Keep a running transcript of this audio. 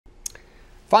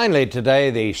Finally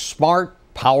today, the smart,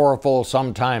 powerful,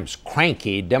 sometimes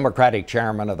cranky Democratic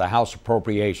chairman of the House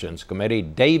Appropriations Committee,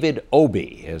 David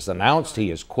Obey, has announced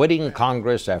he is quitting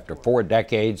Congress after 4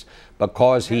 decades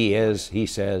because he is, he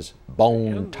says,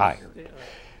 bone tired.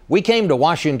 We came to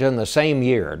Washington the same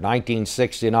year,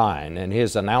 1969, and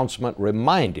his announcement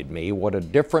reminded me what a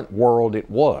different world it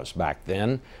was back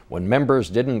then, when members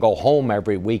didn't go home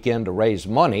every weekend to raise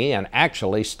money and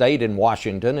actually stayed in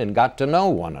Washington and got to know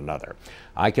one another.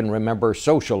 I can remember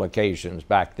social occasions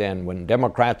back then when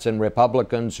Democrats and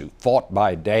Republicans who fought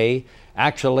by day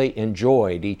actually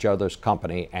enjoyed each other's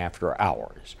company after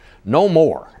hours. No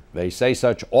more. They say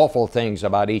such awful things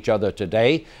about each other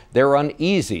today. They're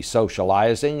uneasy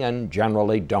socializing and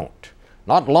generally don't.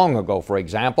 Not long ago, for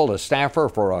example, a staffer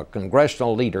for a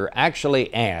congressional leader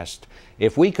actually asked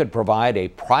if we could provide a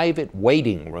private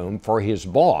waiting room for his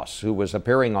boss, who was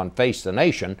appearing on Face the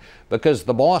Nation, because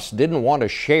the boss didn't want to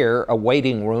share a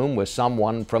waiting room with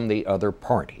someone from the other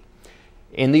party.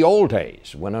 In the old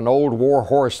days, when an old war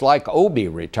horse like Obey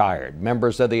retired,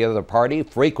 members of the other party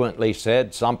frequently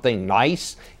said something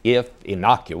nice, if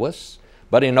innocuous.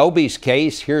 But in Obey's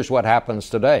case, here's what happens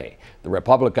today. The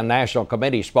Republican National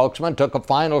Committee spokesman took a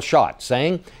final shot,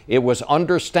 saying it was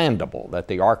understandable that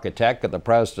the architect of the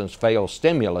president's failed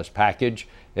stimulus package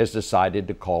has decided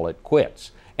to call it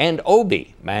quits. And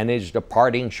Obey managed a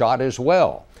parting shot as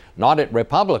well. Not at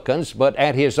Republicans, but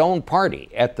at his own party,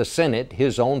 at the Senate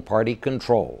his own party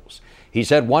controls. He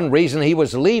said one reason he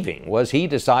was leaving was he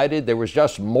decided there was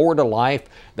just more to life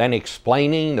than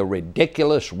explaining the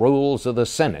ridiculous rules of the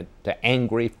Senate to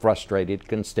angry, frustrated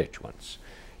constituents.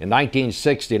 In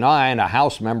 1969, a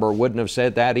House member wouldn't have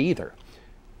said that either,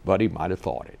 but he might have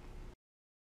thought it.